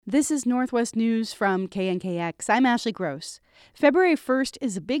This is Northwest News from KNKX. I'm Ashley Gross. February 1st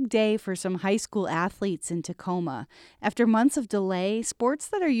is a big day for some high school athletes in Tacoma. After months of delay, sports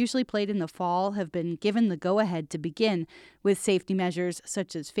that are usually played in the fall have been given the go-ahead to begin, with safety measures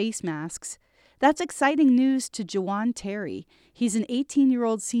such as face masks. That's exciting news to Juwan Terry. He's an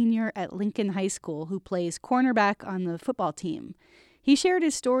 18-year-old senior at Lincoln High School who plays cornerback on the football team. He shared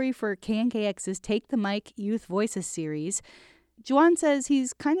his story for KNKX's Take the Mic Youth Voices series. Juwan says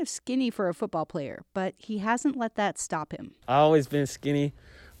he's kind of skinny for a football player, but he hasn't let that stop him. I always been skinny,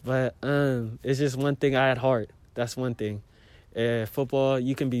 but it's just one thing. I had heart. That's one thing. Football,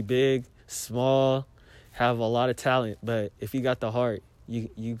 you can be big, small, have a lot of talent, but if you got the heart,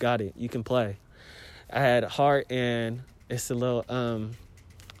 you got it. You can play. I had heart, and it's a little,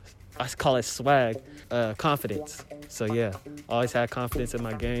 I call it swag, confidence. So, yeah, I always had confidence in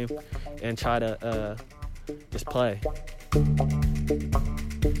my game and try to just play.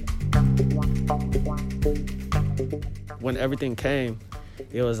 When everything came,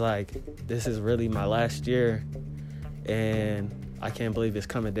 it was like, this is really my last year, and I can't believe it's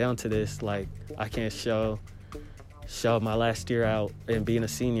coming down to this. Like, I can't show my last year out and being a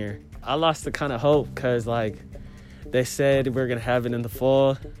senior. I lost the kind of hope because, like, they said we were going to have it in the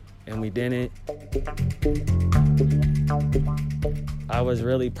fall, and we didn't. I was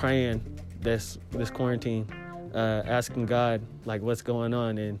really praying this quarantine, asking God, like, what's going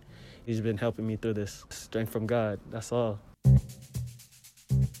on, and He's been helping me through this. Strength from God, that's all.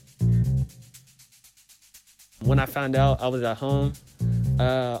 When I found out I was at home,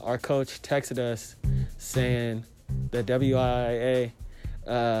 our coach texted us saying the WIA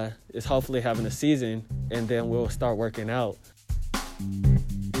is hopefully having a season, and then we'll start working out.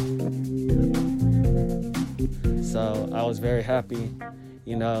 So I was very happy.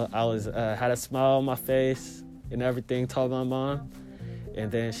 You know, I was had a smile on my face and everything, told my mom, and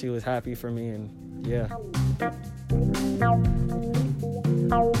then she was happy for me, and yeah.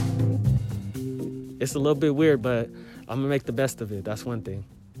 It's a little bit weird, but I'm gonna make the best of it. That's one thing.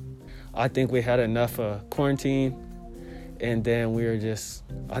 I think we had enough quarantine, and then we were just,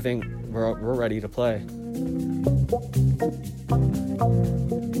 I think we're ready to play.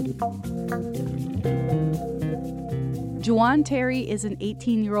 Juwan Terry is an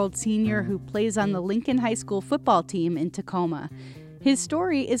 18-year-old senior who plays on the Lincoln High School football team in Tacoma. His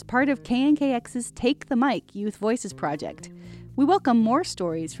story is part of KNKX's Take the Mic Youth Voices project. We welcome more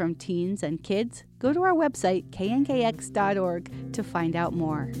stories from teens and kids. Go to our website, knkx.org, to find out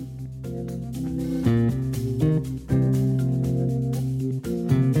more.